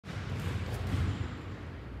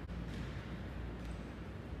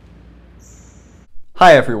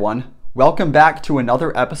Hi everyone, welcome back to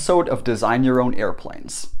another episode of Design Your Own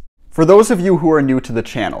Airplanes. For those of you who are new to the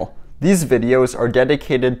channel, these videos are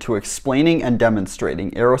dedicated to explaining and demonstrating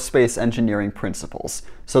aerospace engineering principles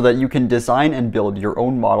so that you can design and build your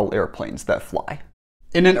own model airplanes that fly.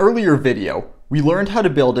 In an earlier video, we learned how to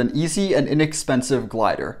build an easy and inexpensive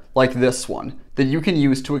glider, like this one, that you can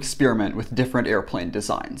use to experiment with different airplane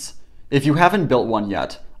designs. If you haven't built one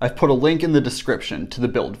yet, I've put a link in the description to the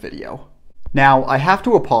build video. Now, I have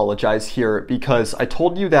to apologize here because I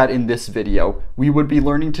told you that in this video, we would be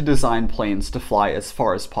learning to design planes to fly as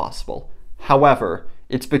far as possible. However,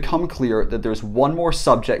 it's become clear that there's one more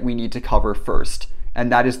subject we need to cover first,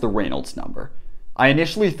 and that is the Reynolds number. I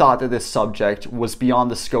initially thought that this subject was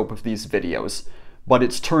beyond the scope of these videos, but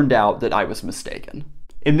it's turned out that I was mistaken.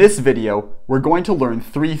 In this video, we're going to learn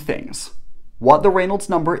three things: what the Reynolds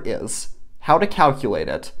number is, how to calculate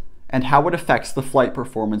it, and how it affects the flight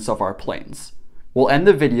performance of our planes. We'll end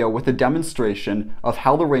the video with a demonstration of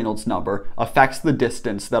how the Reynolds number affects the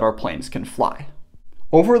distance that our planes can fly.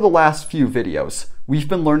 Over the last few videos, we've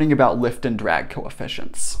been learning about lift and drag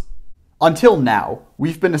coefficients. Until now,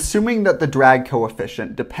 we've been assuming that the drag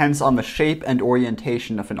coefficient depends on the shape and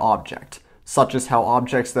orientation of an object, such as how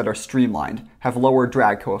objects that are streamlined have lower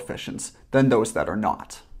drag coefficients than those that are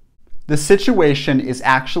not. The situation is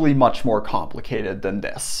actually much more complicated than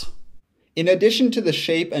this. In addition to the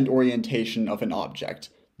shape and orientation of an object,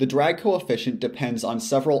 the drag coefficient depends on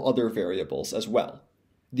several other variables as well.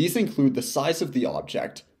 These include the size of the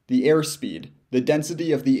object, the airspeed, the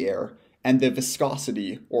density of the air, and the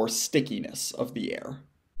viscosity or stickiness of the air.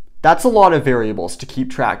 That's a lot of variables to keep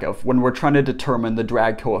track of when we're trying to determine the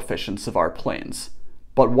drag coefficients of our planes.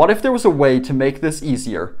 But what if there was a way to make this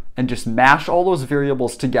easier and just mash all those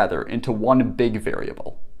variables together into one big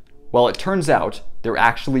variable? Well, it turns out there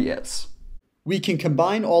actually is. We can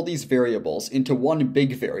combine all these variables into one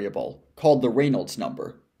big variable, called the Reynolds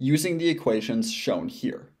number, using the equations shown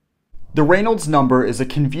here. The Reynolds number is a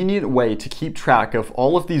convenient way to keep track of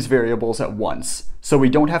all of these variables at once, so we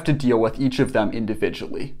don't have to deal with each of them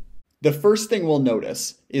individually. The first thing we'll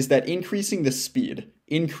notice is that increasing the speed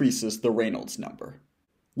increases the Reynolds number.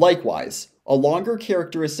 Likewise, a longer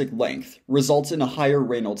characteristic length results in a higher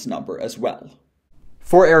Reynolds number as well.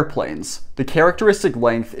 For airplanes, the characteristic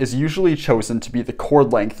length is usually chosen to be the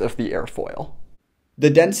chord length of the airfoil. The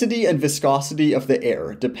density and viscosity of the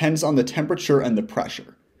air depends on the temperature and the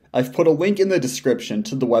pressure. I've put a link in the description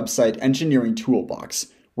to the website Engineering Toolbox,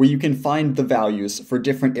 where you can find the values for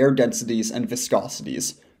different air densities and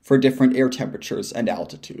viscosities for different air temperatures and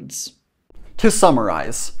altitudes. To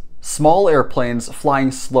summarize, small airplanes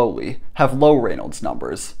flying slowly have low Reynolds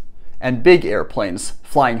numbers, and big airplanes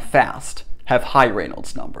flying fast have high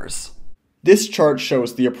Reynolds numbers. This chart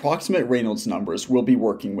shows the approximate Reynolds numbers we'll be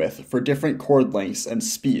working with for different chord lengths and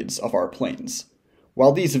speeds of our planes.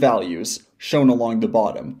 While these values, shown along the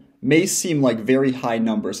bottom, may seem like very high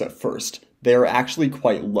numbers at first, they are actually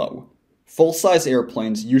quite low. Full-size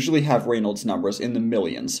airplanes usually have Reynolds numbers in the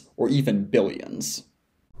millions, or even billions.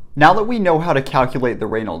 Now that we know how to calculate the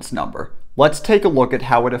Reynolds number, let's take a look at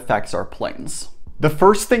how it affects our planes. The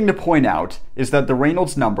first thing to point out is that the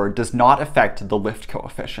Reynolds number does not affect the lift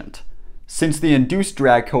coefficient. Since the induced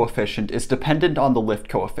drag coefficient is dependent on the lift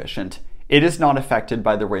coefficient, it is not affected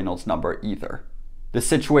by the Reynolds number either. The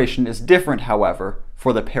situation is different, however,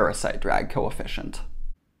 for the parasite drag coefficient.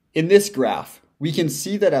 In this graph, we can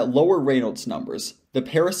see that at lower Reynolds numbers, the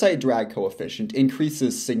parasite drag coefficient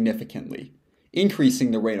increases significantly.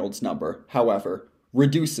 Increasing the Reynolds number, however,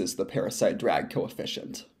 reduces the parasite drag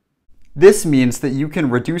coefficient. This means that you can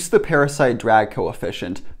reduce the parasite drag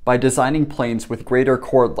coefficient by designing planes with greater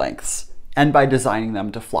chord lengths, and by designing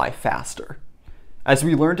them to fly faster. As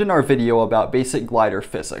we learned in our video about basic glider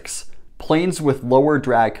physics, planes with lower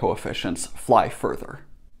drag coefficients fly further.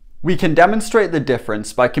 We can demonstrate the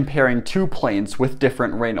difference by comparing two planes with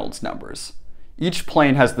different Reynolds numbers. Each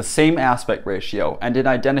plane has the same aspect ratio and an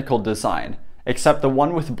identical design, except the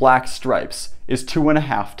one with black stripes is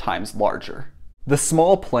 2.5 times larger. The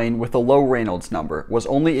small plane with a low Reynolds number was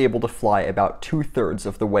only able to fly about 2/3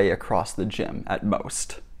 of the way across the gym at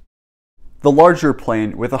most. The larger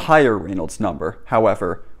plane with a higher Reynolds number,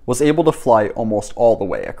 however, was able to fly almost all the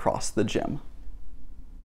way across the gym.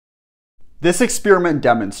 This experiment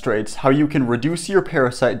demonstrates how you can reduce your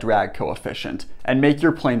parasite drag coefficient and make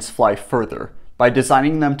your planes fly further by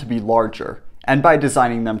designing them to be larger and by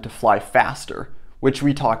designing them to fly faster, which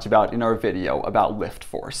we talked about in our video about lift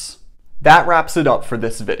force. That wraps it up for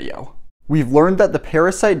this video. We've learned that the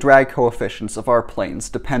parasite drag coefficients of our planes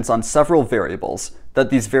depends on several variables, that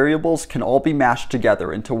these variables can all be mashed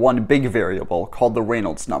together into one big variable called the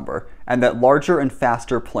Reynolds number, and that larger and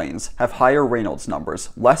faster planes have higher Reynolds numbers,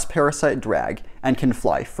 less parasite drag, and can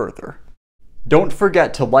fly further. Don't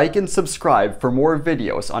forget to like and subscribe for more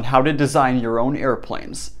videos on how to design your own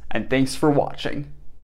airplanes, and thanks for watching.